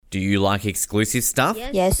Do you like exclusive stuff?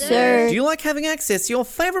 Yes, sir. Do you like having access to your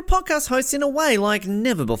favourite podcast hosts in a way like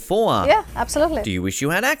never before? Yeah, absolutely. Do you wish you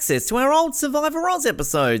had access to our old Survivor Oz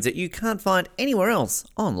episodes that you can't find anywhere else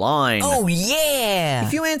online? Oh, yeah!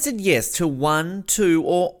 If you answered yes to one, two,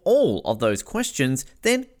 or all of those questions,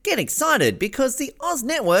 then get excited because the Oz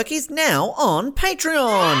Network is now on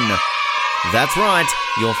Patreon. That's right,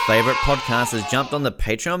 your favourite podcast has jumped on the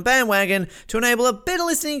Patreon bandwagon to enable a better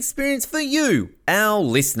listening experience for you, our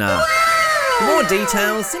listener. For more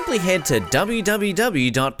details, simply head to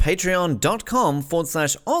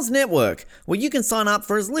www.patreon.com/Oz Network, where you can sign up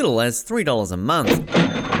for as little as $3 a month.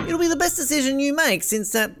 It'll be the best decision you make since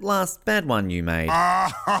that last bad one you made.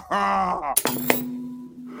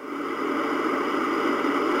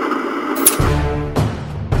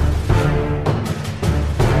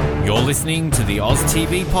 You're listening to the Oz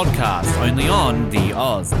TV podcast, only on the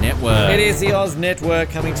Oz Network. It is the Oz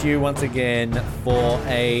Network coming to you once again for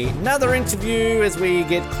another interview as we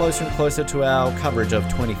get closer and closer to our coverage of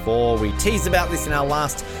 24. We teased about this in our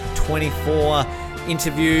last 24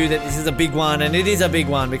 interview that this is a big one, and it is a big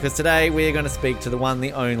one because today we're going to speak to the one,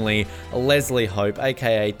 the only Leslie Hope,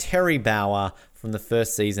 aka Teri Bauer from the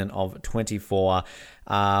first season of 24.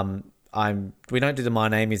 We don't do the My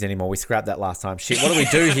Name Is anymore. We scrapped that last time. Shit, what do we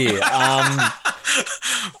do here?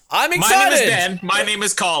 I'm excited. My name is Ben. My name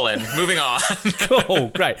is Colin. Moving on. Cool,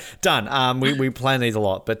 great, done. We plan these a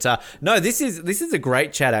lot, but no, this is a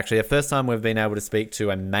great chat. Actually, the first time we've been able to speak to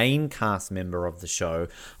a main cast member of the show.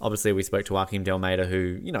 Obviously, we spoke to Joaquim Delmeida,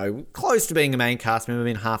 who close to being a main cast member,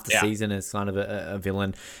 in half the season as kind of a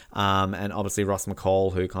villain, and obviously Ross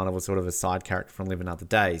McCall, who kind of was sort of a side character from Live Another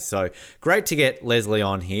Day. So great to get Leslie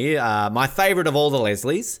on here. My favourite of all the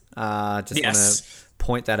Leslies. Want to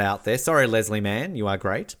point that out there. Sorry, Leslie Mann, you are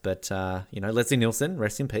great, but Leslie Nielsen,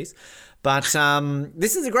 rest in peace. But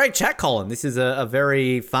this is a great chat, Colin. This is a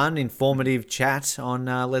very fun, informative chat on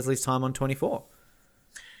Leslie's time on 24.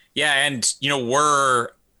 Yeah, and we're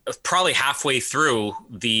probably halfway through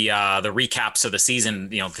the recaps of the season.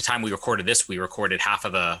 The time we recorded this, we recorded half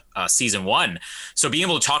of the season one. So being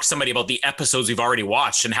able to talk to somebody about the episodes we've already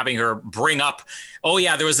watched and having her bring up, oh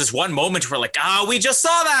yeah, there was this one moment where we just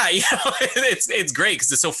saw that. It's great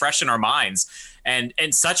because it's so fresh in our minds and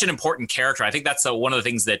such an important character. I think that's one of the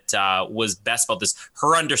things that was best about this,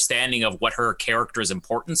 her understanding of what her character's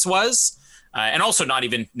importance was. And also not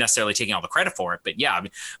even necessarily taking all the credit for it. But yeah,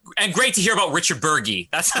 and great to hear about Richard Burgi.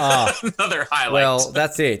 That's another highlight. Well,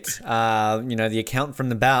 that's it. The accountant from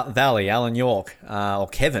the Valley, Alan York, or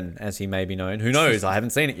Kevin, as he may be known. Who knows? I haven't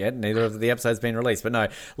seen it yet. Neither of the episodes been released. But no,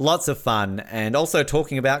 lots of fun. And also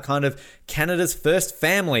talking about kind of Canada's first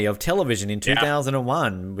family of television in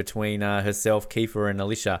 2001 between herself, Kiefer, and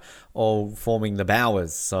Alicia, all forming the Bauers.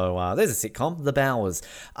 So there's a sitcom, The Bauers.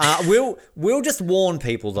 We'll just warn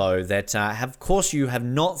people, though, that of course you have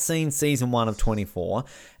not seen season 1 of 24,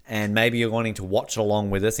 and maybe you're wanting to watch along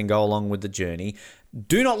with us and go along with the journey.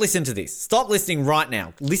 Do not listen to this. Stop listening right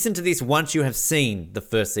now. Listen to this once you have seen the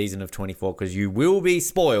first season of 24, because you will be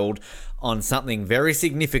spoiled on something very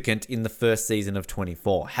significant in the first season of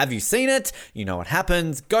 24. Have you seen it? You know what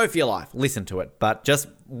happens. Go for your life. Listen to it. But just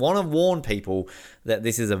want to warn people that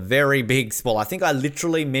this is a very big spoiler. I think I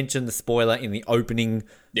literally mentioned the spoiler in the open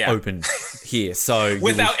here. So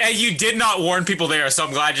you did not warn people there, so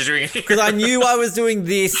I'm glad you're doing it. Because I knew I was doing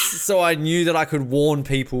this, so I knew that I could warn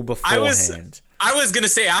people beforehand. I was going to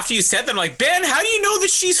say, after you said them, Ben, how do you know that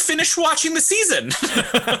she's finished watching the season?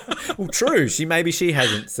 Well, true. Maybe she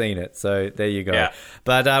hasn't seen it. So there you go. Yeah.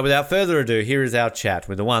 But without further ado, here is our chat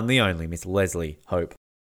with the one, the only, Miss Leslie Hope.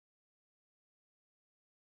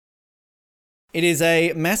 It is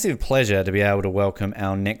a massive pleasure to be able to welcome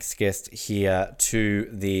our next guest here to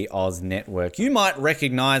the Oz Network. You might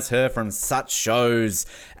recognise her from such shows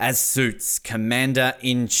as Suits,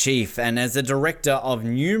 Commander-in-Chief, and as a director of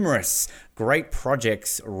numerous great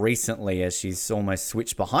projects recently, as she's almost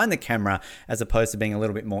switched behind the camera as opposed to being a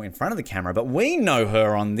little bit more in front of the camera. But we know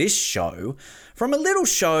her on this show from a little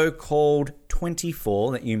show called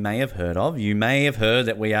 24 that you may have heard of. You may have heard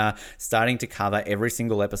that we are starting to cover every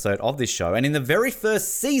single episode of this show. And in the very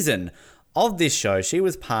first season of this show, she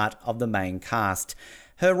was part of the main cast.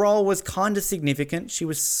 Her role was kind of significant. She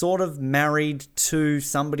was sort of married to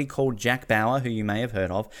somebody called Jack Bauer, who you may have heard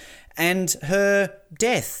of. And her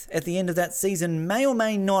death at the end of that season may or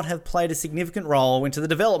may not have played a significant role into the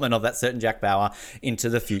development of that certain Jack Bauer into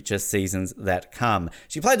the future seasons that come.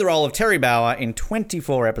 She played the role of Teri Bauer in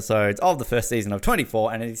 24 episodes of the first season of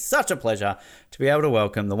 24, and it is such a pleasure to be able to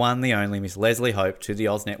welcome the one, the only Miss Leslie Hope to the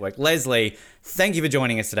Oz Network. Leslie, thank you for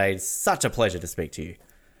joining us today. It's such a pleasure to speak to you.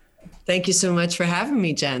 Thank you so much for having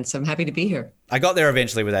me, gents. I'm happy to be here. I got there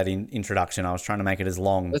eventually with that introduction. I was trying to make it as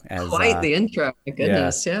long It was as quite the intro. My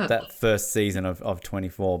goodness, yeah. that first season of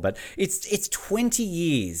 24. But it's 20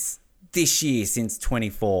 years this year since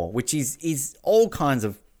 24, which is all kinds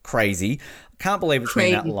of crazy. Can't believe it's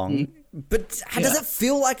been that long. But does it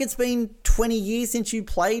feel like it's been 20 years since you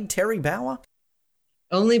played Teri Bauer?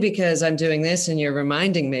 Only because I'm doing this and you're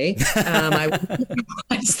reminding me. I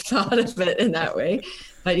always thought of it in that way.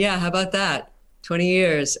 But yeah, how about that? 20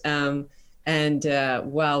 years.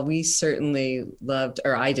 While we certainly loved,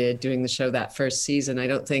 or I did, doing the show that first season, I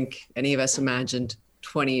don't think any of us imagined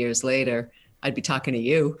 20 years later I'd be talking to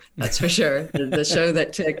you. That's for sure. The show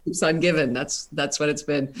that keeps on giving. That's what it's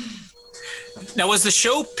been. Now, was the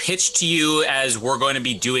show pitched to you as we're going to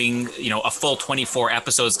be doing, a full 24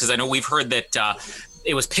 episodes? Because I know we've heard that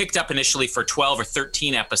it was picked up initially for 12 or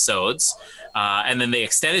 13 episodes, and then they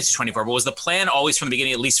extended to 24. But was the plan always from the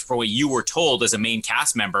beginning, at least for what you were told as a main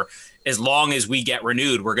cast member, as long as we get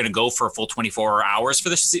renewed, we're going to go for a full 24 hours for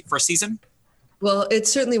this first season? Well, it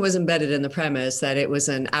certainly was embedded in the premise that it was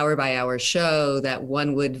an hour-by-hour show, that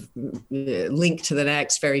one would link to the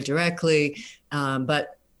next very directly.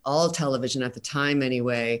 But all television at the time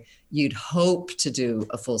anyway, you'd hope to do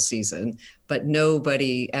a full season, but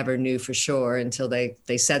nobody ever knew for sure until they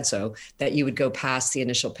said so, that you would go past the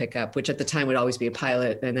initial pickup, which at the time would always be a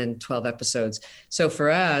pilot and then 12 episodes. So for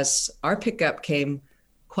us, our pickup came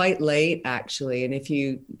quite late, actually. And if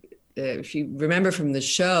you remember from the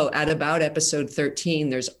show, at about episode 13,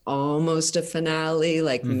 there's almost a finale,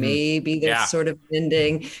 like maybe there's sort of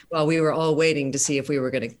ending, while we were all waiting to see if we were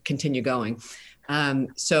going to continue going.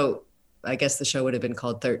 So I guess the show would have been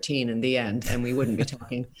called 13 in the end, and we wouldn't be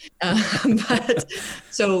talking. But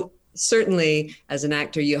so certainly as an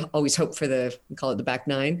actor, you always hope for call it the back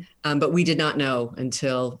nine. But we did not know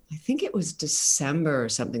until I think it was December or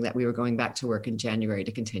something that we were going back to work in January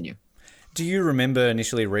to continue. Do you remember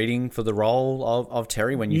initially reading for the role of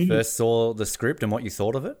Teri when you first saw the script and what you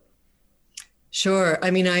thought of it? Sure.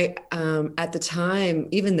 I mean, I at the time,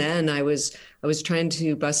 even then, I was trying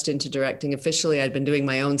to bust into directing officially. I'd been doing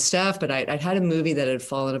my own stuff, but I'd had a movie that had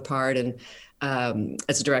fallen apart, and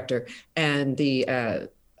as a director, and I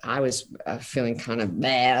was feeling kind of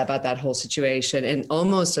mad about that whole situation. And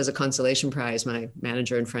almost as a consolation prize, my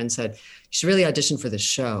manager and friend said, "You should really audition for this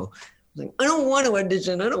show." I was like, I don't want to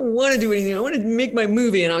audition. I don't want to do anything. I want to make my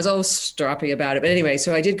movie. And I was all stroppy about it. But anyway,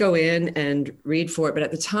 so I did go in and read for it. But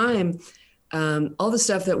at the time, all the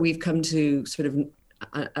stuff that we've come to sort of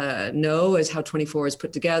know as how 24 is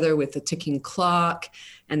put together, with the ticking clock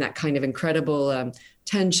and that kind of incredible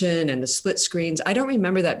tension and the split screens, I don't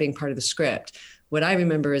remember that being part of the script. What I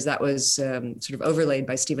remember is that was sort of overlaid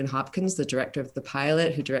by Stephen Hopkins, the director of the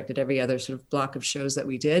pilot, who directed every other sort of block of shows that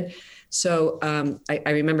we did. So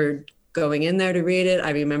I remember going in there to read it. I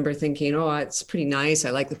remember thinking, oh, it's pretty nice. I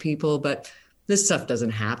like the people, but this stuff doesn't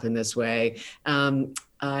happen this way.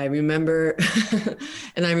 I remember,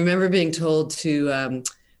 and I remember being told to,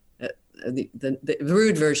 the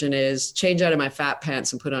rude version is change out of my fat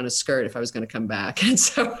pants and put on a skirt if I was going to come back. And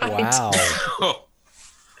so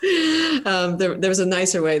there was a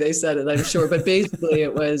nicer way they said it, I'm sure. But basically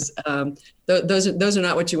it was, those are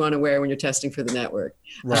not what you want to wear when you're testing for the network.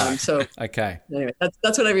 Right. Okay. Anyway,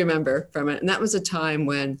 that's what I remember from it. And that was a time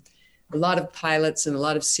when a lot of pilots and a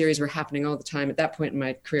lot of series were happening all the time. At that point in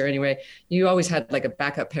my career anyway, you always had like a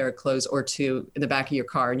backup pair of clothes or two in the back of your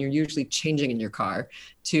car, and you're usually changing in your car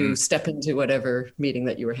to step into whatever meeting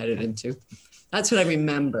that you were headed into. That's what I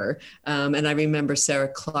remember. And I remember Sarah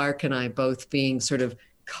Clark and I both being sort of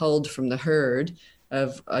culled from the herd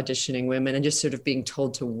of auditioning women and just sort of being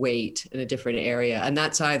told to wait in a different area. And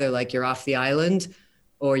that's either like you're off the island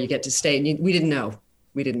or you get to stay. And we didn't know.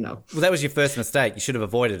 Well, that was your first mistake. You should have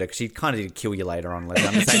avoided it because she kind of did kill you later on.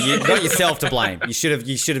 I'm just saying, you got yourself to blame. You should have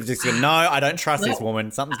just said, no, I don't trust this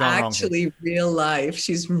woman. Something's going wrong. Actually, real life,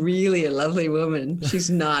 she's really a lovely woman. She's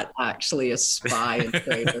not actually a spy and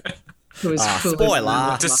traitor.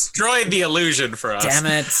 Spoiler. Destroyed the illusion for us. Damn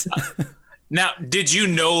it. Now, did you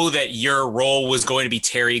know that your role was going to be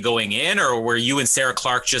Teri going in, or were you and Sarah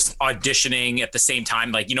Clark just auditioning at the same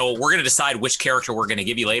time? Like, we're going to decide which character we're going to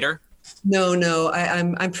give you later? No.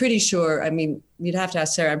 I'm pretty sure. I mean, you'd have to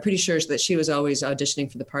ask Sarah. I'm pretty sure that she was always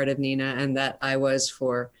auditioning for the part of Nina, and that I was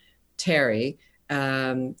for Teri.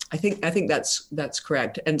 I think that's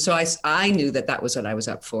correct. And so I knew that was what I was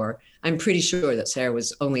up for. I'm pretty sure that Sarah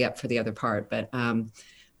was only up for the other part, but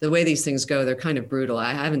the way these things go, they're kind of brutal.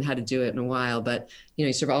 I haven't had to do it in a while, but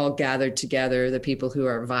you sort of all gathered together, the people who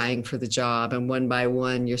are vying for the job, and one by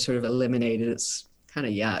one, you're sort of eliminated. It's kind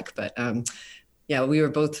of yuck, but yeah, we were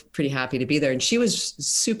both pretty happy to be there. And she was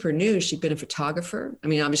super new. She'd been a photographer. I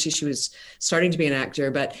mean, obviously she was starting to be an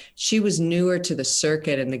actor, but she was newer to the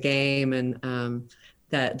circuit and the game, and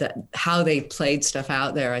that how they played stuff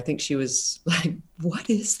out there. I think she was like, what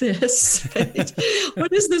is this?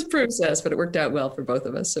 What is this process? But it worked out well for both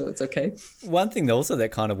of us, so it's okay. One thing also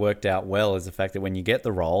that kind of worked out well is the fact that when you get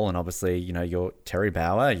the role, and obviously, you're Teri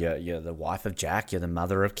Bauer, you're the wife of Jack, you're the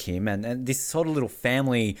mother of Kim, and this sort of little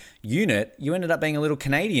family unit, you ended up being a little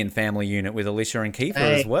Canadian family unit with Alicia and Kiefer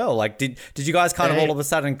as well. Like, did you guys kind of all of a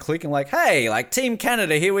sudden click and like, hey, like Team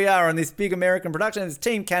Canada, here we are on this big American production, it's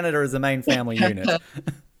Team Canada as the main family unit?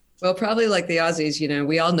 Well, probably like the Aussies,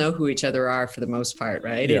 we all know who each other are for the most part,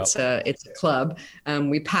 right? Yep. It's a club.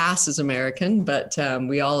 We pass as American, but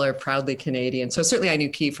we all are proudly Canadian. So certainly I knew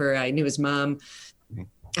Kiefer, I knew his mom,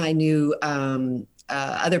 I knew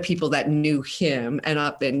other people that knew him, and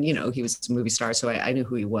he was a movie star, so I knew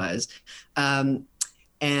who he was. And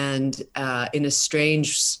in a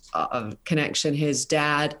strange connection, his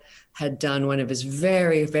dad had done one of his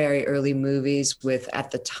very, very early movies with, at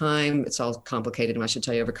the time, it's all complicated and I should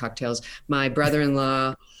tell you over cocktails, my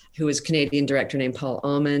brother-in-law, who was a Canadian director named Paul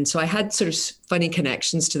Ullman. So I had sort of funny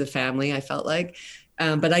connections to the family, I felt like.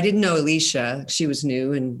 But I didn't know Alicia. She was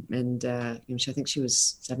new, and I think she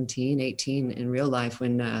was 17, 18 in real life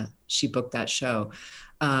when she booked that show.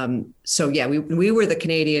 So yeah, we were the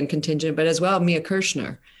Canadian contingent, but as well, Mia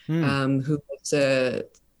Kirshner, who was a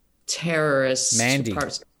terrorist. Mandy.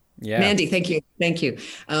 Yeah. Mandy, thank you.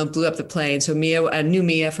 Blew up the plane. So I knew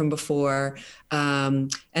Mia from before.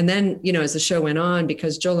 And then, as the show went on,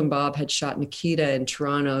 because Joel and Bob had shot Nikita in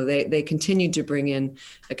Toronto, they continued to bring in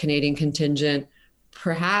a Canadian contingent.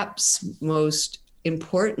 Perhaps most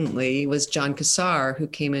importantly was John Cassar, who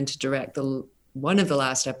came in to direct one of the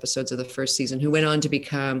last episodes of the first season, who went on to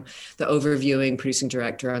become the overviewing producing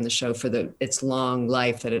director on the show for its long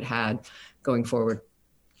life that it had going forward.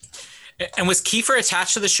 And was Kiefer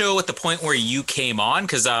attached to the show at the point where you came on?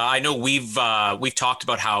 Because I know we've talked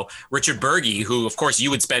about how Richard Burgi, who of course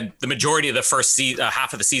you would spend the majority of the first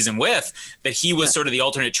half of the season with, that he was sort of the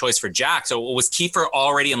alternate choice for Jack. So was Kiefer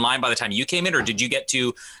already in line by the time you came in, or did you get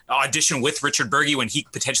to audition with Richard Burgi when he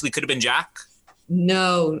potentially could have been Jack?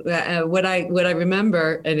 No, what I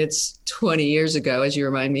remember, and it's 20 years ago, as you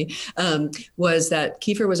remind me, was that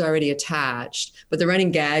Kiefer was already attached. But the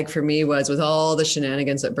running gag for me was, with all the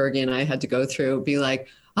shenanigans that Burgi and I had to go through, be like,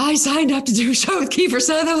 I signed up to do a show with Kiefer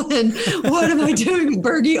Sutherland. What am I doing with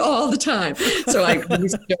Burgi all the time? So I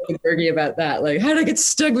used to joke with Burgi about that. Like, how did I get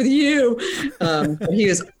stuck with you? But he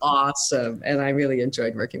was awesome. And I really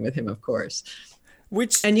enjoyed working with him, of course.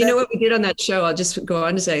 And you know what we did on that show? I'll just go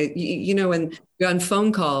on to say, when you're on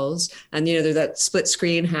phone calls and, there's that split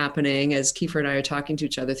screen happening as Kiefer and I are talking to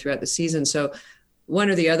each other throughout the season. So one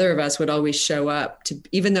or the other of us would always show up to,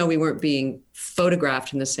 even though we weren't being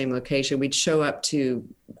photographed in the same location, we'd show up to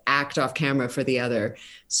act off camera for the other.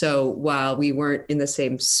 So while we weren't in the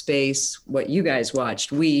same space, what you guys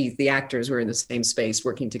watched, we, the actors, were in the same space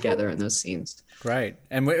working together in those scenes. Great.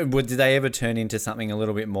 And did they ever turn into something a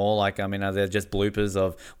little bit more like, are there just bloopers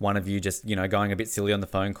of one of you just, going a bit silly on the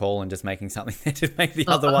phone call and just making something there to make the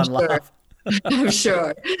other one laugh? I'm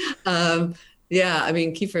sure.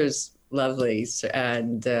 Kiefer's lovely.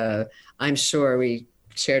 And I'm sure we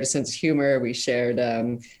shared a sense of humor. We shared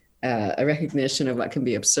a recognition of what can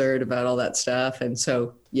be absurd about all that stuff. And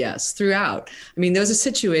so, yes, throughout. Those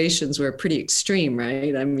situations were pretty extreme,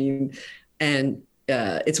 right?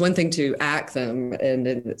 It's one thing to act them, and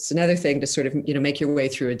it's another thing to sort of, make your way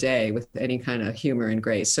through a day with any kind of humor and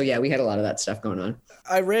grace. So yeah, we had a lot of that stuff going on.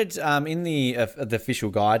 I read in the official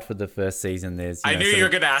guide for the first season, there's... I knew you were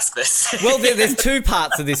going to ask this. Well, there's two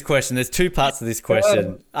parts of this question. There's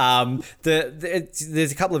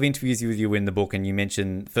a couple of interviews with you in the book, and you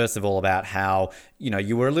mentioned, first of all, about how,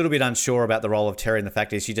 you were a little bit unsure about the role of Teri, and the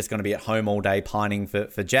fact is she's just going to be at home all day pining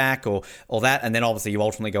for Jack or that, and then obviously you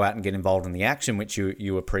ultimately go out and get involved in the action, which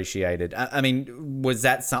you appreciated. Was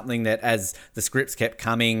that something that, as the scripts kept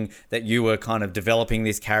coming, that you were kind of developing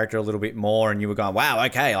this character a little bit more, and you were going, wow,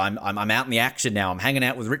 okay, I'm out in the action now. I'm hanging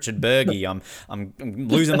out with Richard Burgi. I'm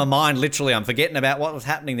losing my mind, literally. I'm forgetting about what was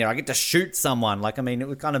happening there. I get to shoot someone. It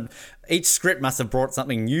was kind of, each script must have brought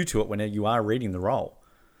something new to it when you are reading the role.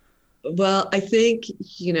 Well, I think,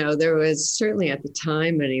 there was certainly at the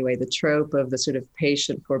time anyway, the trope of the sort of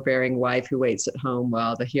patient, forbearing wife who waits at home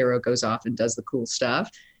while the hero goes off and does the cool stuff.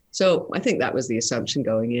 So I think that was the assumption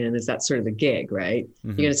going in, is that sort of the gig, right? Mm-hmm.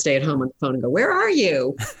 You're going to stay at home on the phone and go, where are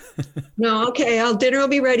you? No, okay, dinner will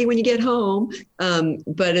be ready when you get home.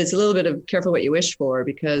 But it's a little bit of careful what you wish for,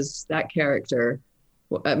 because that character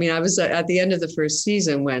I mean, I was at the end of the first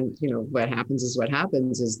season when, what happens is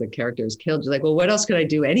the character is killed. You're like, well, what else could I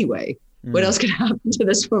do anyway? What else could happen to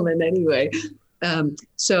this woman anyway?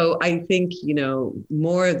 So I think,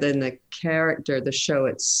 more than the character, the show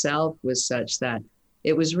itself was such that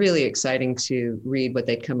it was really exciting to read what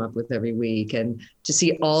they'd come up with every week and to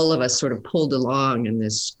see all of us sort of pulled along in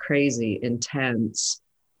this crazy, intense,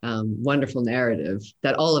 wonderful narrative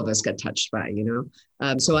that all of us got touched by,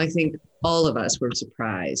 So I think all of us were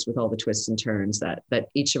surprised with all the twists and turns that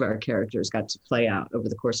each of our characters got to play out over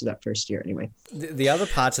the course of that first year anyway. The other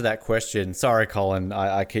part to that question, sorry, Colin,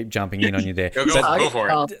 I keep jumping in on you there. Go for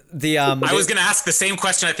it. I was going to ask the same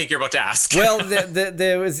question I think you're about to ask. Well,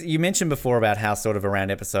 there was, you mentioned before about how sort of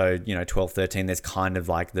around episode 12, 13, there's kind of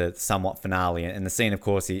like the somewhat finale. And the scene, of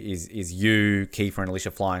course, is you, Kiefer and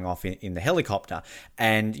Alicia flying off in the helicopter.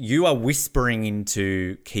 And you are whispering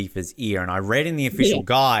into Kiefer's ear. And I read in the official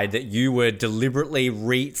guide that you were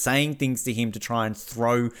deliberately saying things to him to try and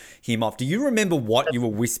throw him off. Do you remember what you were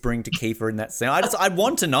whispering to Kiefer in that scene? I'd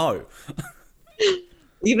want to know.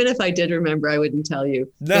 Even if I did remember, I wouldn't tell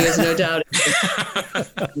you. There's no doubt.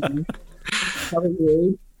 Probably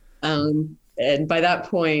rude. And by that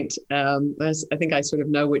point, I think I sort of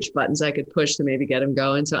know which buttons I could push to maybe get him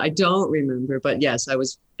going. So I don't remember, but yes,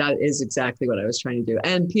 that is exactly what I was trying to do.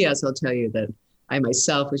 And P.S., I'll tell you that I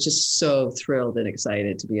myself was just so thrilled and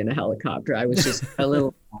excited to be in a helicopter. I was just a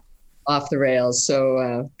little off the rails,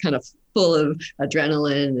 so kind of full of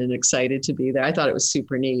adrenaline and excited to be there. I thought it was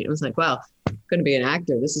super neat. It was like, wow, I'm going to be an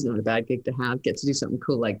actor. This is not a bad gig to have. Get to do something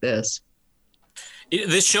cool like this.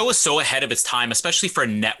 This show is so ahead of its time, especially for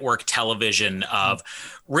network television, of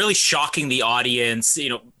really shocking the audience.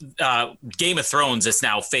 Game of Thrones is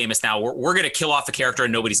now famous. Now we're going to kill off a character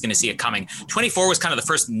and nobody's going to see it coming. 24 was kind of the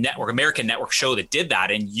first American network show that did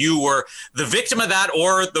that. And you were the victim of that,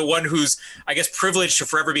 or the one who's, I guess, privileged to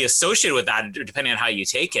forever be associated with that, depending on how you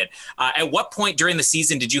take it. At what point during the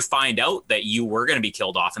season did you find out that you were going to be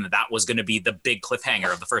killed off and that was going to be the big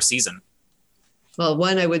cliffhanger of the first season? Well,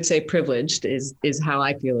 one, I would say privileged is how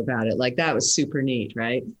I feel about it. Like, that was super neat,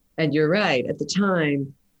 right? And you're right. At the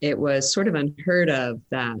time, it was sort of unheard of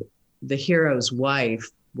that the hero's wife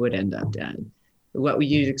would end up dead. What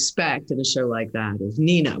you'd expect in a show like that is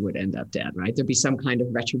Nina would end up dead, right? There'd be some kind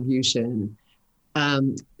of retribution.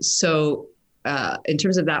 So in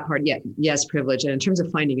terms of that part, yes, privilege. And in terms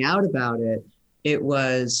of finding out about it, it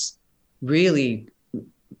was really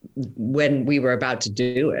when we were about to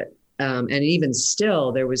do it. And even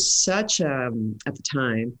still, there was such at the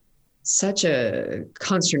time, such a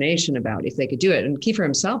consternation about if they could do it. And Kiefer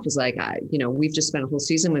himself was like, we've just spent a whole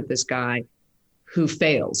season with this guy who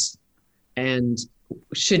fails. And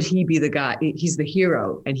should he be the guy? He's the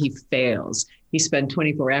hero and he fails. He spent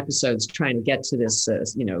 24 episodes trying to get to this,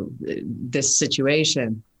 this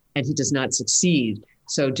situation, and he does not succeed.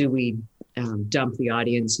 So do we dump the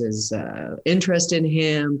audience's interest in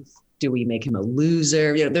him? Do we make him a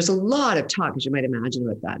loser? There's a lot of talk, as you might imagine,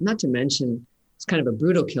 about that. Not to mention, it's kind of a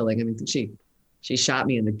brutal killing. I mean, she shot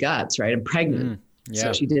me in the guts, right? I'm pregnant.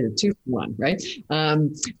 So she did a 2-for-1, right?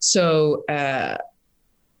 So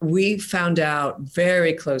we found out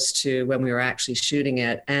very close to when we were actually shooting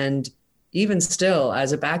it. And even still,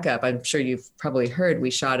 as a backup, I'm sure you've probably heard, we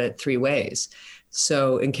shot it 3 ways.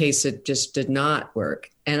 So in case it just did not work.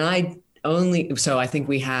 And I think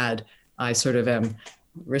I sort of am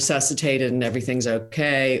resuscitated and everything's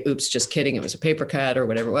okay. Oops, just kidding. It was a paper cut or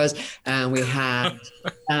whatever it was. And we had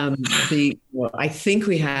I think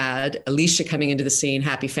we had Alicia coming into the scene,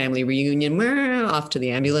 happy family reunion, off to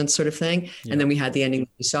the ambulance sort of thing. Yeah. And then we had the ending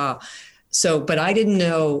we saw. So, but I didn't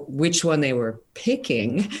know which one they were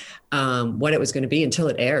picking, what it was going to be until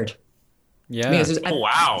it aired. Yeah.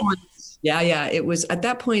 Wow. Yeah. It was at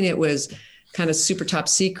that point, it was kind of super top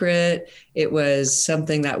secret. It was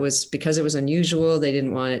something that was, because it was unusual, they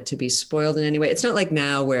didn't want it to be spoiled in any way. It's not like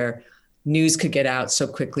now where news could get out so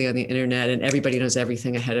quickly on the internet and everybody knows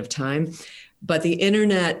everything ahead of time. But the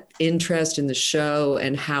internet interest in the show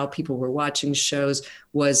and how people were watching shows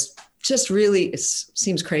was just really, it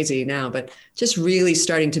seems crazy now, but just really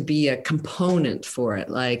starting to be a component for it.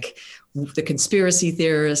 Like the conspiracy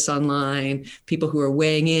theorists online, people who were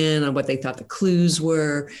weighing in on what they thought the clues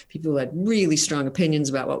were, people who had really strong opinions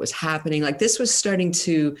about what was happening. Like this was starting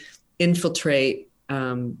to infiltrate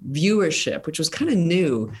viewership, which was kind of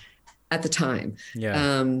new at the time.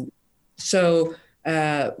 Yeah. So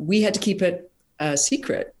we had to keep it a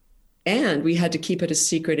secret. And we had to keep it a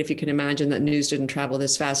secret, if you can imagine, that news didn't travel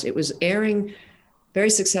this fast. It was airing very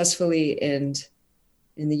successfully in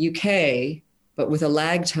the UK, but with a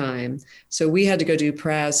lag time. So we had to go do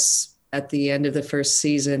press at the end of the first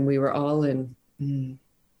season. We were all in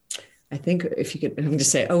I think if you could, I'm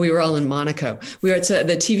just say, we were all in Monaco. We were at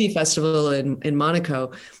the TV festival in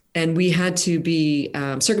Monaco, and we had to be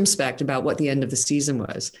circumspect about what the end of the season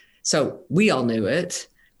was. So we all knew it,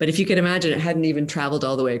 but if you could imagine, it hadn't even traveled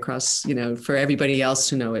all the way across, for everybody else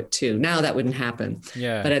to know it too. Now that wouldn't happen.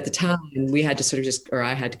 Yeah. But at the time, we had to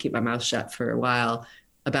I had to keep my mouth shut for a while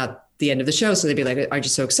about the end of the show. So they'd be like, aren't you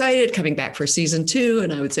so excited coming back for season 2?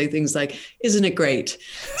 And I would say things like, isn't it great?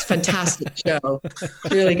 It's a fantastic show.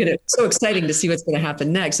 Really good. It's so exciting to see what's going to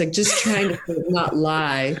happen next. Like just trying to not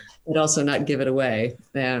lie, but also not give it away.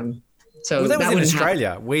 So that was in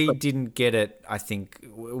Australia. We didn't get it, I think.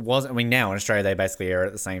 Now in Australia, they basically air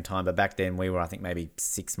at the same time. But back then, we were, I think, maybe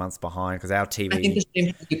 6 months behind because our TV... I think the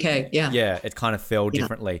same for the UK, yeah. Yeah, it kind of fell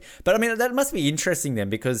differently. But, that must be interesting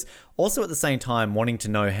then, because also at the same time, wanting to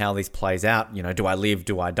know how this plays out, do I live,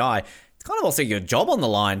 do I die? It's kind of also your job on the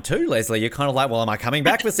line too, Leslie. You're kind of like, well, am I coming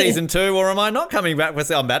back for season 2 or am I not coming back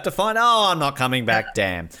for... I'm about to find... I'm not coming back,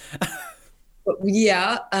 damn.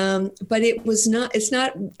 Yeah, but it's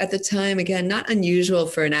not at the time, again, not unusual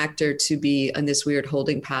for an actor to be on this weird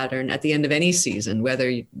holding pattern at the end of any season,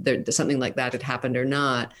 whether something like that had happened or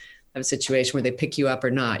not, have a situation where they pick you up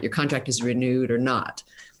or not, your contract is renewed or not.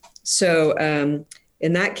 So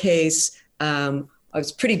in that case, I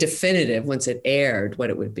was pretty definitive once it aired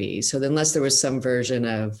what it would be. So unless there was some version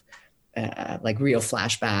of like real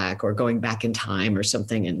flashback or going back in time or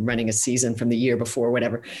something and running a season from the year before,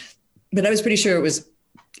 whatever. But I was pretty sure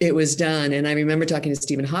it was done. And I remember talking to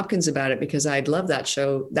Stephen Hopkins about it because I'd loved that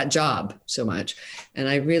show, that job so much. And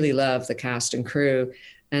I really loved the cast and crew.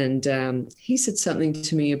 And he said something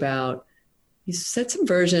to me he said some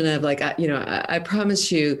version of like, I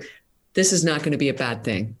promise you, this is not going to be a bad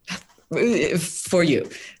thing for you.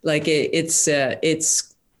 Like it's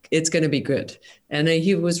going to be good. And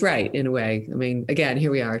he was right in a way. I mean, again,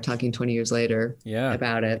 here we are talking 20 years later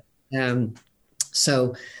about it.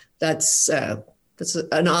 So that's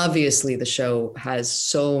and obviously the show has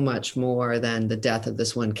so much more than the death of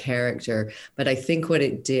this one character. But I think what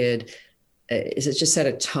it did is it just set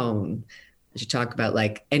a tone. As you talk about,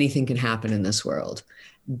 like, anything can happen in this world.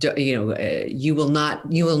 You will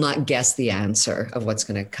not guess the answer of what's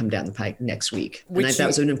going to come down the pike next week. That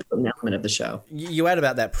was an important element of the show. You add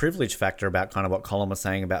about that privilege factor about kind of what Colin was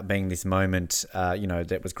saying about being this moment,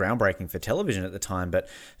 that was groundbreaking for television at the time. But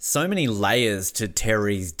so many layers to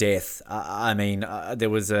Teri's death. There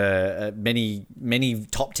was many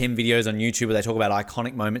top 10 videos on YouTube where they talk about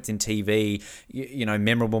iconic moments in TV,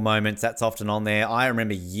 memorable moments. That's often on there. I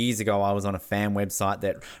remember years ago I was on a fan website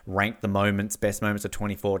that ranked the best moments of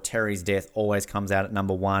 24. Teri's death always comes out at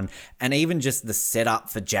number 1. And even just the setup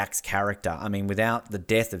for Jack's character. Without the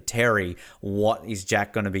death of Teri, what is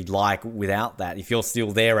Jack going to be like without that? If you're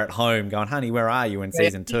still there at home going, honey, where are you in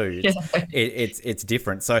season 2? It's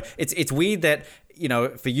different. So it's weird that,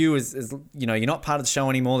 for you as you're not part of the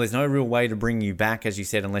show anymore. There's no real way to bring you back, as you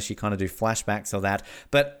said, unless you kind of do flashbacks or that.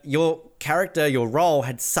 But your character, your role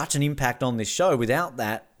had such an impact on this show. Without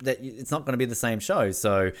that it's not going to be the same show.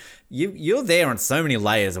 So you're there on so many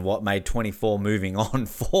layers of what made 24 moving on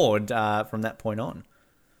forward from that point on.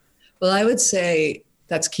 Well, I would say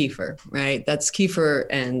that's Kiefer, right? That's Kiefer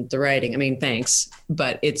and the writing. Thanks,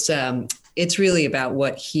 but it's really about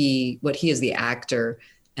what he as the actor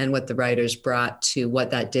and what the writers brought to what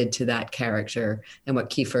that did to that character and what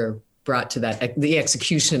Kiefer brought to the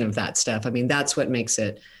execution of that stuff. That's what makes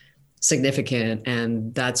it significant,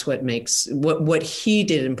 and that's what makes what he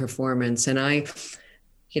did in performance. And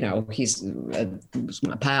he's was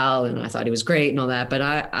my pal, and I thought he was great and all that, but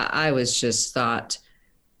I was just thought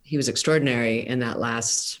he was extraordinary in that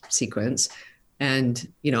last sequence.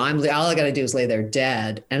 And, all I got to do is lay there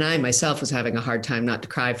dead. And I myself was having a hard time not to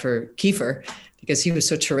cry for Kiefer because he was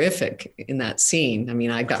so terrific in that scene.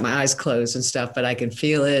 I've got my eyes closed and stuff, but I can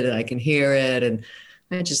feel it and I can hear it. And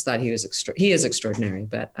I just thought he is extraordinary,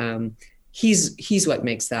 but he's what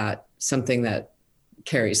makes that something that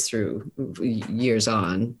carries through years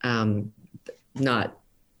on. Not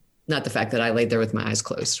the fact that I laid there with my eyes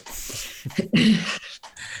closed.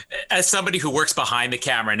 As somebody who works behind the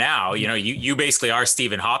camera now, you basically are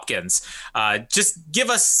Stephen Hopkins. Just give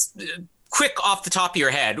us quick off the top of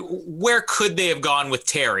your head, where could they have gone with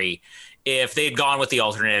Teri if they had gone with the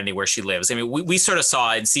alternate ending where she lives? We sort of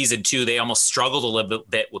saw in season 2, they almost struggled a little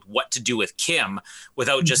bit with what to do with Kim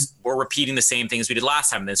without just repeating the same things we did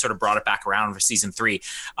last time, and then sort of brought it back around for season 3.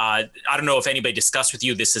 I don't know if anybody discussed with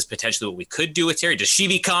you, this is potentially what we could do with Teri. Does she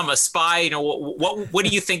become a spy? What do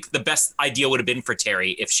you think the best idea would have been for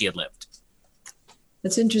Teri if she had lived?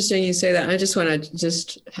 It's interesting you say that. I just want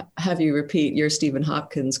to have you repeat your Stephen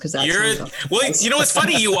Hopkins, because that's well, you know, it's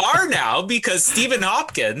funny you are now, because Stephen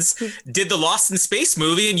Hopkins did the Lost in Space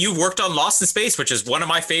movie, and you've worked on Lost in Space, which is one of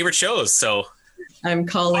my favorite shows. So I'm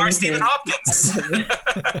calling him Stephen Hopkins.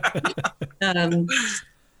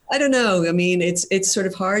 I don't know. I mean, it's sort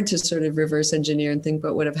of hard to sort of reverse engineer and think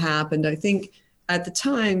what would have happened. I think at the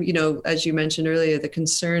time, you know, as you mentioned earlier, the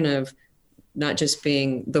concern of not just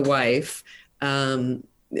being the wife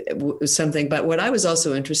was something, but what I was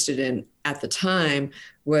also interested in at the time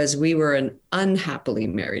was we were an unhappily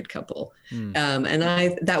married couple. And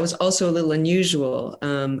that was also a little unusual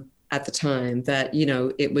at the time, that, you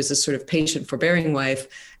know, it was a sort of patient, forbearing wife,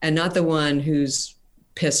 and not the one who's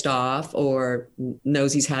pissed off or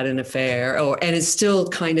knows he's had an affair, and is still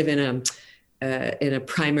kind of in a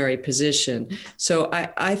primary position. So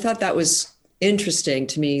I thought that was interesting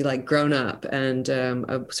to me, like grown up, and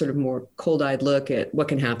a sort of more cold-eyed look at what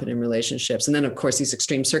can happen in relationships. And then, of course, these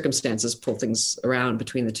extreme circumstances pull things around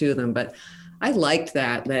between the two of them. But I liked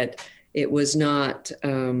that it was not,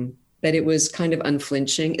 that it was kind of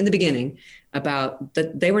unflinching in the beginning about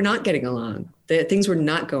that they were not getting along, that things were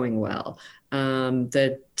not going well.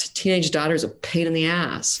 The teenage daughter's a pain in the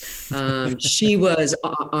ass. She was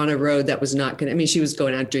on a road that was not going to, I mean, she was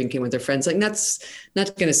going out drinking with her friends. Like, that's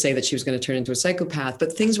not going to say that she was going to turn into a psychopath,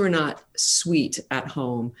 but things were not sweet at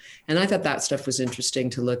home. And I thought that stuff was interesting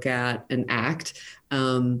to look at and act.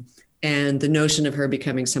 And the notion of her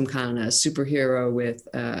becoming some kind of superhero with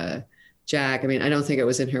Jack, I mean, I don't think it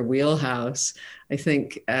was in her wheelhouse. I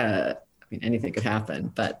think, I mean, anything could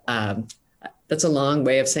happen, but that's a long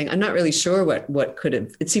way of saying I'm not really sure what could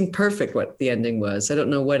have. It seemed perfect what the ending was. I don't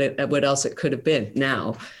know what else it could have been.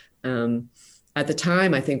 Now, at the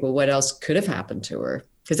time, I think, well, what else could have happened to her?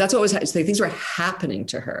 Because that's what was things were happening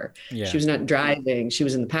to her. Yeah. She was not driving; she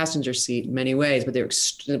was in the passenger seat in many ways, but they were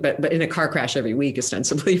but in a car crash every week,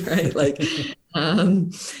 ostensibly, right? Like,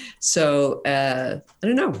 so I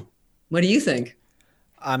don't know. What do you think?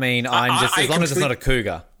 I mean, as long as it's not a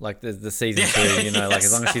cougar, like the season 2, you know, like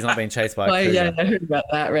as long as she's not being chased by a cougar. Yeah, I heard about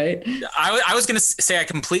that, right? I was going to say I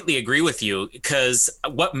completely agree with you, because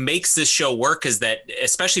what makes this show work is that,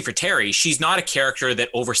 especially for Teri, she's not a character that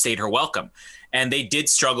overstayed her welcome. And they did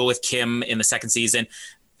struggle with Kim in the second season.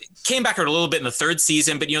 Came back a little bit in the third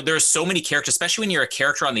season, but, you know, there are so many characters, especially when you're a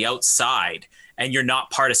character on the outside and you're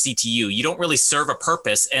not part of CTU. You don't really serve a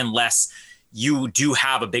purpose unless you do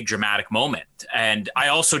have a big dramatic moment. And I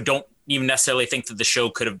also don't even necessarily think that the show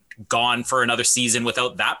could have gone for another season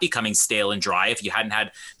without that becoming stale and dry, if you hadn't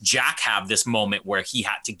had Jack have this moment where he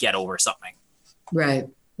had to get over something. Right.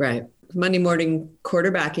 Monday morning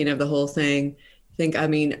quarterbacking of the whole thing. I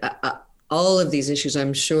mean, all of these issues,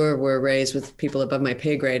 I'm sure, were raised with people above my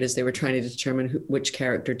pay grade as they were trying to determine which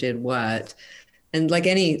character did what. And like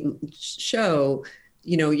any show,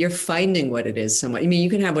 you know, you're finding what it is somewhat. I mean, you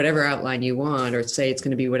can have whatever outline you want or say it's going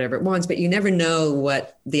to be whatever it wants, but you never know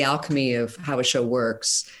what the alchemy of how a show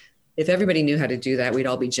works. If everybody knew how to do that, we'd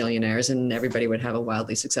all be billionaires and everybody would have a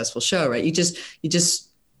wildly successful show, right? You just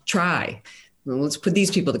try. Well, let's put these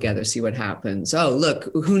people together, see what happens. Oh, look,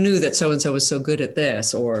 who knew that so-and-so was so good at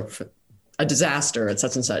this, or a disaster at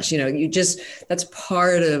such and such. You know, that's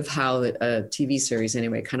part of how a TV series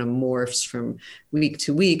anyway kind of morphs from week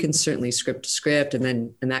to week, and certainly script to script, and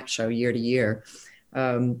then in that show year to year.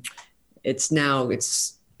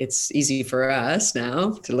 It's easy for us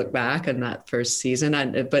now to look back on that first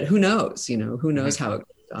season, but who knows? You know, who knows how it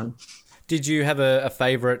goes on. Did you have a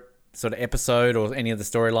favorite sort of episode or any of the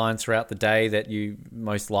storylines throughout the day that you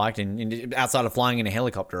most liked, and outside of flying in a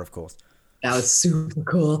helicopter, of course? That was super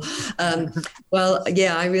cool. Well,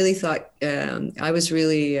 yeah, I really thought I was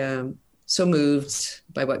really so moved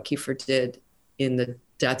by what Kiefer did in the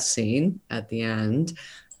death scene at the end.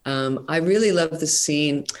 I really loved the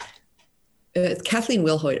scene. Kathleen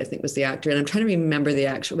Wilhoit, I think, was the actor, and I'm trying to remember the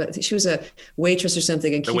actual. But she was a waitress or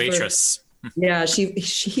something. And the waitress. Yeah,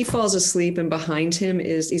 he falls asleep, and behind him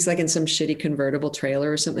he's like in some shitty convertible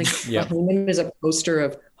trailer or something. Yeah. Behind him is a poster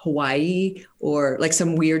of Hawaii or like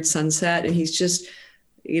some weird sunset, and he's just,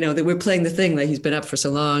 you know, that we're playing the thing that he's been up for so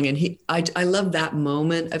long, and I love that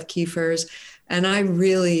moment of Kiefer's, and I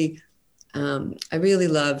really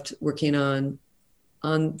loved working on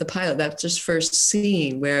the pilot. That just first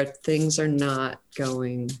scene where things are not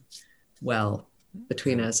going well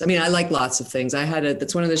between us. I mean, I like lots of things.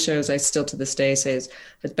 That's one of the shows I still to this day say is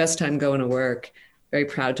the best time going to work. Very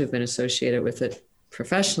proud to have been associated with it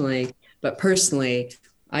professionally, but personally,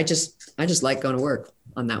 I just like going to work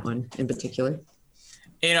on that one in particular.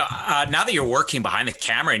 Now that you're working behind the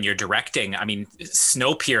camera and you're directing, I mean,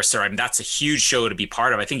 Snowpiercer, I mean, that's a huge show to be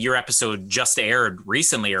part of. I think your episode just aired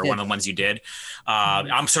recently, or one of the ones you did.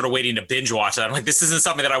 I'm sort of waiting to binge watch that. I'm like, this isn't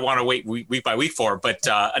something that I want to wait week by week for. But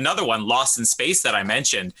another one, Lost in Space, that I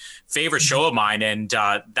mentioned, favorite show of mine, and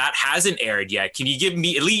that hasn't aired yet. Can you give me,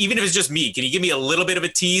 even if it's just me, can you give me a little bit of a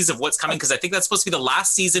tease of what's coming? Because I think that's supposed to be the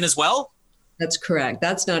last season as well. That's correct.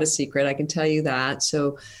 That's not a secret. I can tell you that.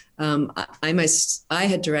 So I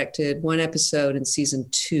had directed one episode in season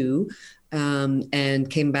 2 and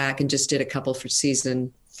came back and just did a couple for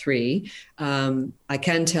season 3. I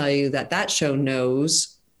can tell you that show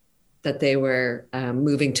knows that they were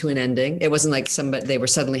moving to an ending. It wasn't like they were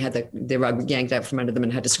suddenly had the rug yanked out from under them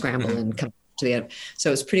and had to scramble and come to the end.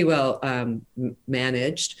 So it was pretty well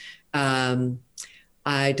managed.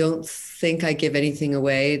 I don't think I give anything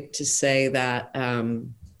away to say that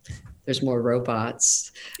there's more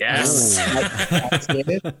robots. Yes.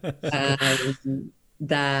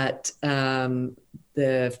 That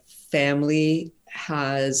the family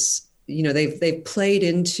has, they've played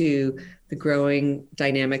into the growing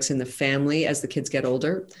dynamics in the family as the kids get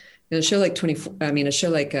older. And a show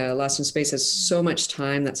like Lost in Space has so much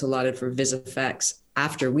time that's allotted for vis effects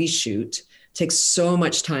after we shoot. It takes so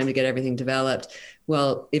much time to get everything developed.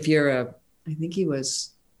 Well, if you're I think he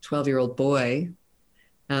was 12-year-old boy.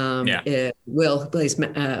 Will plays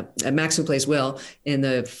Max, who plays Will, in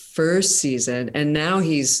the first season, and now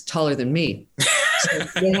he's taller than me. So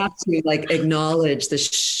they have to acknowledge the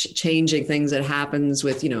changing things that happens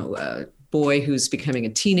with a boy who's becoming a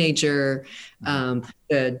teenager,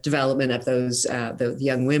 the development of those the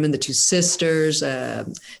young women, the 2 sisters,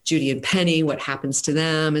 Judy and Penny, what happens to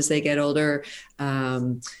them as they get older.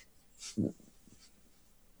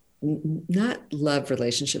 Not love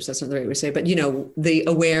relationships, that's not the right way to say, but the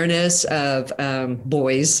awareness of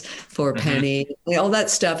boys for Penny, all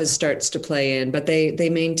that stuff starts to play in, but they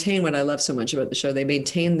maintain what I love so much about the show. They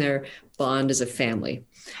maintain their bond as a family.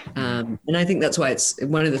 And I think that's why it's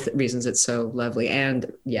one of the reasons it's so lovely.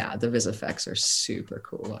 And yeah, the vis effects are super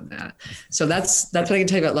cool on that. So that's what I can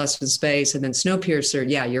tell you about Lost in Space. And then Snowpiercer,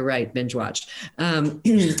 yeah, you're right, binge watched.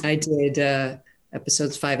 I did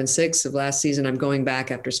episodes 5 and 6 of last season. I'm going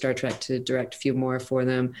back after Star Trek to direct a few more for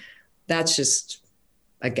them. That's just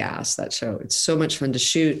a gas, that show. It's so much fun to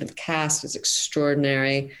shoot. The cast is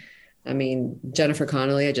extraordinary. I mean, Jennifer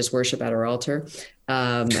Connelly, I just worship at her altar.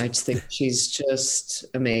 I just think she's just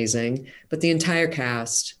amazing. But the entire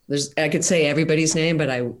cast, I could say everybody's name, but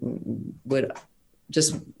I would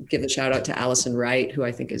just give the shout out to Allison Wright, who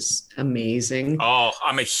I think is amazing. Oh,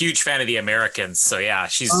 I'm a huge fan of The Americans. So yeah,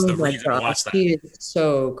 she's the reason to watch that. She is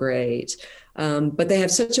so great. But they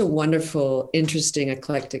have such a wonderful, interesting,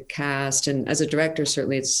 eclectic cast. And as a director,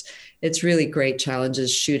 certainly it's really great challenges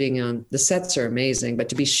shooting on the sets are amazing, but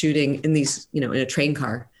to be shooting in these, in a train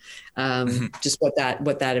car, just what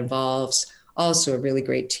that involves. Also a really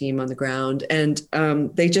great team on the ground. And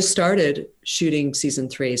they just started shooting season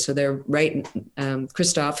 3. So they're right.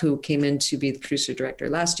 Christoph, who came in to be the producer director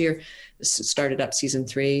last year, started up season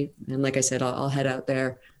 3. And like I said, I'll head out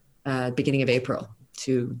there beginning of April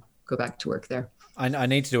to go back to work there. I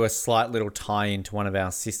need to do a slight little tie into one of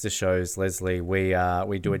our sister shows, Leslie. We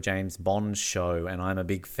do a James Bond show, and I'm a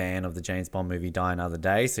big fan of the James Bond movie Die Another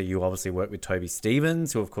Day. So you obviously work with Toby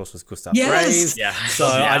Stevens, who of course was Gustav Graves. Yeah. So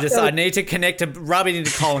I need to rub it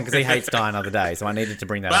into Colin because he hates Die Another Day. So I needed to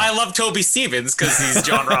bring that up. I love Toby Stevens because he's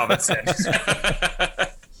John Robinson.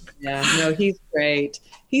 Yeah, no, he's great.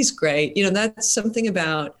 He's great. That's something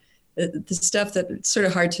about the stuff that it's sort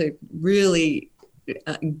of hard to really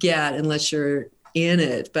get unless you're in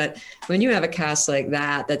it. But when you have a cast like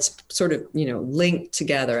that, that's sort of, linked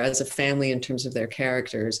together as a family in terms of their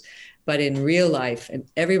characters, but in real life, and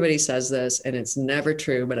everybody says this and it's never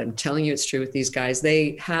true, but I'm telling you it's true with these guys,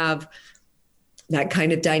 they have that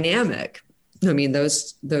kind of dynamic. I mean,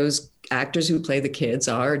 those actors who play the kids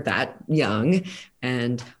are that young,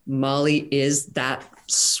 and Molly is that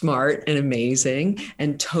smart and amazing,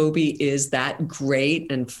 and Toby is that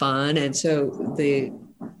great and fun. And so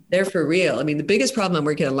they're for real. I mean, the biggest problem I'm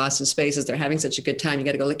working on Lost in Space is they're having such a good time. You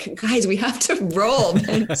got to go guys, we have to roll,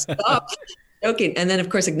 man. Stop joking. And then of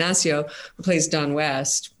course, Ignacio, who plays Don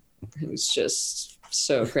West, who's just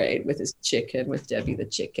so great with his chicken, with Debbie the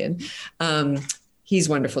chicken. He's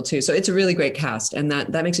wonderful too. So it's a really great cast. And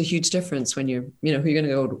that makes a huge difference when who you're going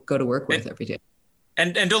to go to work with every day.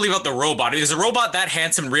 And don't leave out the robot. Is a robot that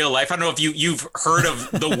handsome in real life? I don't know if you've heard of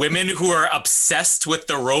the women who are obsessed with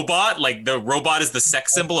the robot. Like the robot is the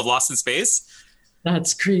sex symbol of Lost in Space.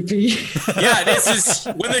 That's creepy. Yeah, this is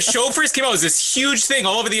when the show first came out. It was this huge thing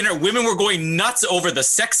all over the internet. Women were going nuts over the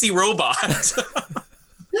sexy robot.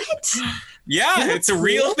 What? Yeah, it's a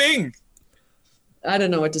real thing. I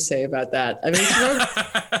don't know what to say about that. I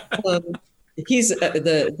mean, he's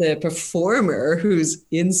the performer who's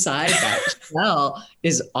inside that shell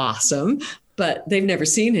is awesome, but they've never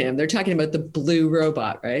seen him. They're talking about the blue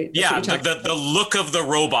robot, right? That's the look of the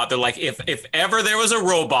robot. They're like, if ever there was a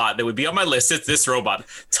robot that would be on my list, it's this robot.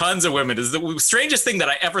 Tons of women. It's the strangest thing that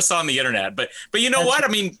I ever saw on the internet. But you know what? I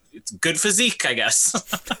mean, it's good physique, I guess.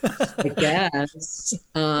 I guess.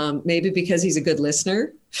 Maybe because he's a good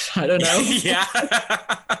listener. I don't know. Yeah.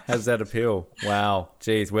 How's that appeal? Wow.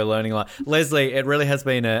 Geez, we're learning a lot. Leslie, it really has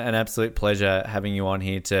been an absolute pleasure having you on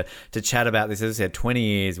here to chat about this. As I said, 20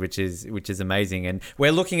 years, which is amazing. And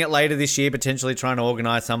we're looking at later this year potentially trying to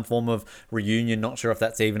organise some form of reunion. Not sure if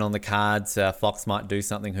that's even on the cards. Fox might do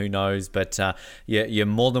something, who knows. But you're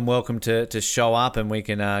more than welcome to show up, and we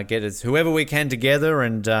can get whoever we can together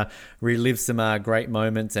and relive some great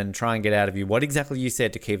moments and try and get out of you what exactly you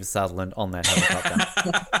said to Kiefer Sutherland on that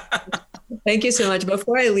helicopter. Thank you so much.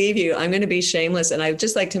 Before I leave you, I'm going to be shameless, and I'd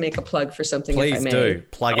just like to make a plug for something. Please if I may. do.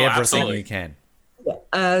 Plug everything absolutely. you can.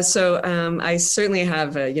 So I certainly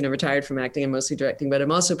have, retired from acting and mostly directing, but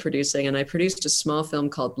I'm also producing, and I produced a small film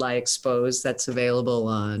called Lie Exposed that's available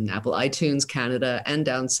on Apple iTunes Canada and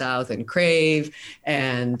down south and Crave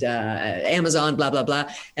and Amazon, blah, blah, blah.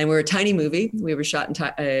 And we're a tiny movie. We were shot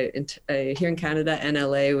here in Canada and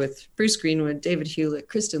LA with Bruce Greenwood, David Hewlett,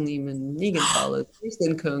 Kristen Lehman, Megan Follows,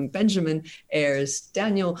 Kristen Kung, Benjamin Ayers,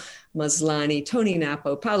 Daniel Maslany, Tony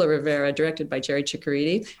Napo, Paolo Rivera, directed by Jerry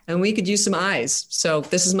Ciccariti, and we could use some eyes. So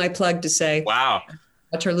this is my plug to say, wow,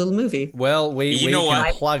 watch our little movie. Well, we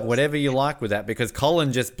can plug whatever you like with that, because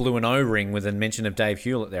Colin just blew an O-ring with a mention of Dave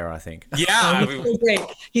Hewlett there, I think. Yeah. He's so great.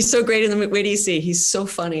 He's so great in the movie. Wait till you see. He's so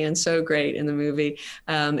funny and so great in the movie.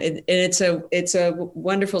 It's a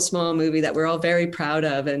wonderful small movie that we're all very proud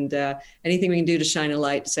of, and anything we can do to shine a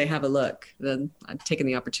light, to say have a look, then I'm taking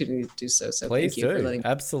the opportunity to do so. So please thank you for do.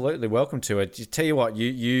 Absolutely welcome to it. Tell you what,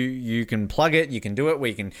 you can plug it. You can do it.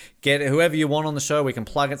 We can get whoever you want on the show. We can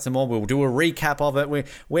plug it some more. We'll do a recap of it.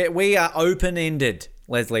 We are open-ended,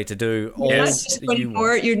 Leslie, to do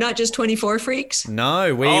all You're not just 24 freaks?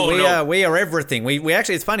 No, we are everything. We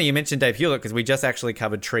actually, it's funny you mentioned Dave Hewlett, because we just actually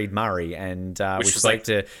covered Treed Murray, and we spoke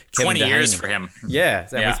to Kevin 20 years for him. Yeah,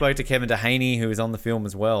 and we spoke to Kevin Dehaney, who was on the film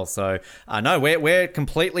as well. So no, we're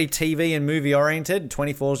completely TV and movie oriented.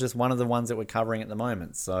 24 is just one of the ones that we're covering at the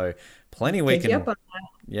moment. So plenty we can.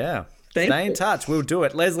 Yeah. Stay in touch. We'll do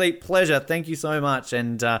it. Leslie, pleasure. Thank you so much,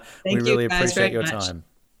 and we really appreciate your time.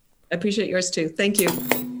 I appreciate yours too. Thank you.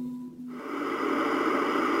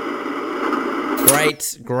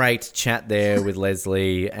 Great chat there with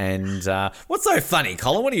Leslie. And what's so funny,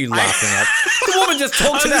 Colin? What are you laughing at? The woman just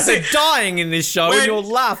talked about her dying in this show, and you're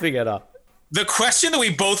laughing at her. The question that we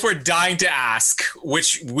both were dying to ask,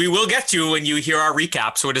 which we will get to when you hear our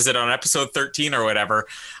recap. So what is it, on episode 13 or whatever?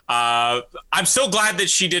 I'm so glad that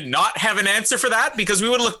she did not have an answer for that, because we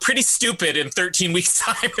would look pretty stupid in 13 weeks'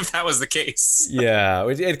 time if that was the case. Yeah,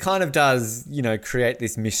 it kind of does, create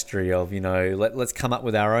this mystery of, let's come up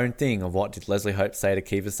with our own thing of what did Leslie Hope say to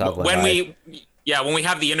Kiefer Sutherland. When we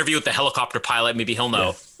have the interview with the helicopter pilot, maybe he'll know.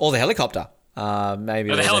 Yeah. Or the helicopter.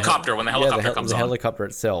 Maybe the helicopter when the helicopter comes on. The helicopter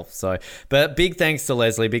itself. So, but big thanks to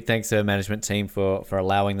Leslie, big thanks to her management team for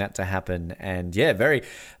allowing that to happen. And yeah, very,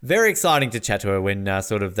 very exciting to chat to her when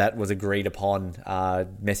sort of that was agreed upon.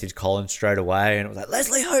 Message Colin straight away, and it was like,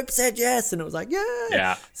 Leslie Hope said yes, and it was like,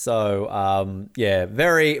 yeah. So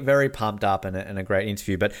very, very pumped up, and a great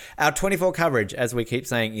interview. But our 24 coverage, as we keep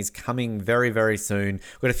saying, is coming very, very soon.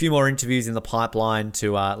 We've got a few more interviews in the pipeline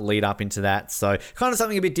to lead up into that. So kind of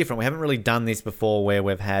something a bit different. We haven't really done this before, where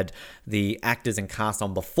we've had the actors and cast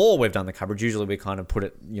on before we've done the coverage. Usually we kind of put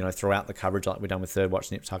it, throughout the coverage, like we've done with Third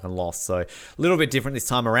Watch, Nip Tuck and Lost. So a little bit different this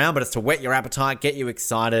time around, but it's to whet your appetite, get you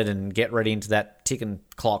excited, and get ready into that ticking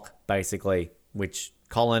clock, basically, which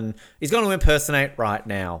Colin is going to impersonate right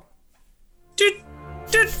now.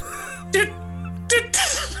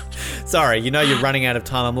 Sorry, you're running out of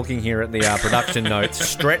time. I'm looking here at the production notes.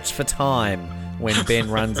 Stretch for time when Ben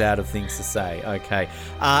runs out of things to say. Okay.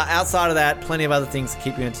 Outside of that, plenty of other things to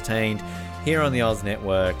keep you entertained here on the Oz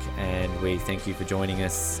Network, and we thank you for joining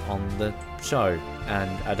us on the show. And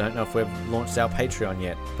I don't know if we've launched our Patreon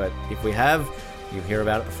yet, but if we have, you'll hear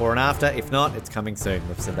about it before and after. If not, it's coming soon.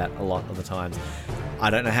 We've said that a lot of the times. I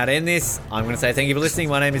don't know how to end this. I'm going to say thank you for listening.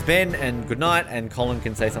 My name is Ben, and good night, and Colin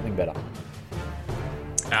can say something better.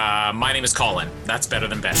 My name is Colin. That's better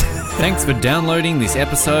than Ben. Thanks for downloading this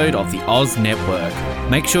episode of the Oz Network.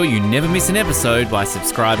 Make sure you never miss an episode by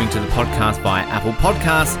subscribing to the podcast via Apple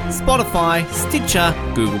Podcasts, Spotify, Stitcher,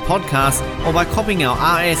 Google Podcasts, or by copying our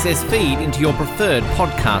RSS feed into your preferred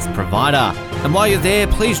podcast provider. And while you're there,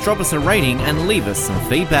 please drop us a rating and leave us some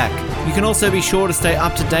feedback. You can also be sure to stay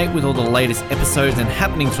up to date with all the latest episodes and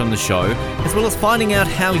happenings from the show, as well as finding out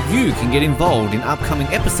how you can get involved in upcoming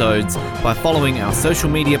episodes by following our social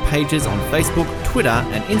media pages on Facebook, Twitter,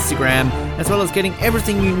 and Instagram, as well as getting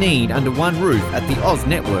everything you need under one roof at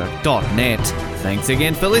theoznetwork.net. Thanks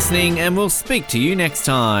again for listening, and we'll speak to you next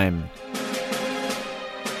time.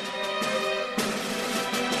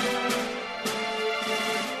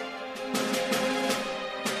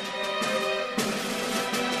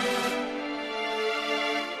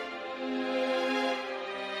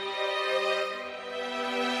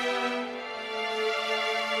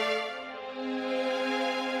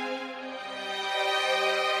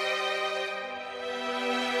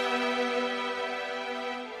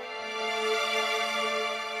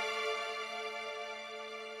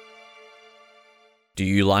 Do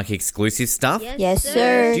you like exclusive stuff? Yes,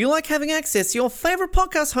 sir. Do you like having access to your favourite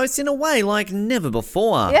podcast hosts in a way like never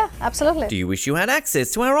before? Yeah, absolutely. Do you wish you had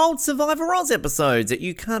access to our old Survivor Oz episodes that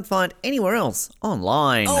you can't find anywhere else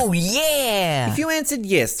online? Oh, yeah! If you answered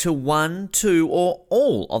yes to one, two, or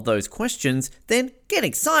all of those questions, then get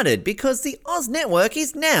excited because the Oz Network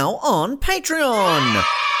is now on Patreon.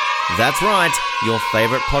 That's right, your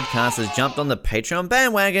favourite podcast has jumped on the Patreon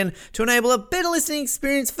bandwagon to enable a better listening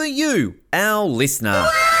experience for you, our listener.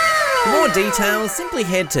 For more details, simply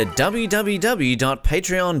head to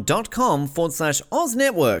www.patreon.com/Oz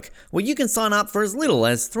Network, where you can sign up for as little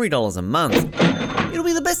as $3 a month. It'll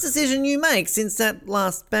be the best decision you make since that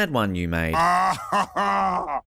last bad one you made.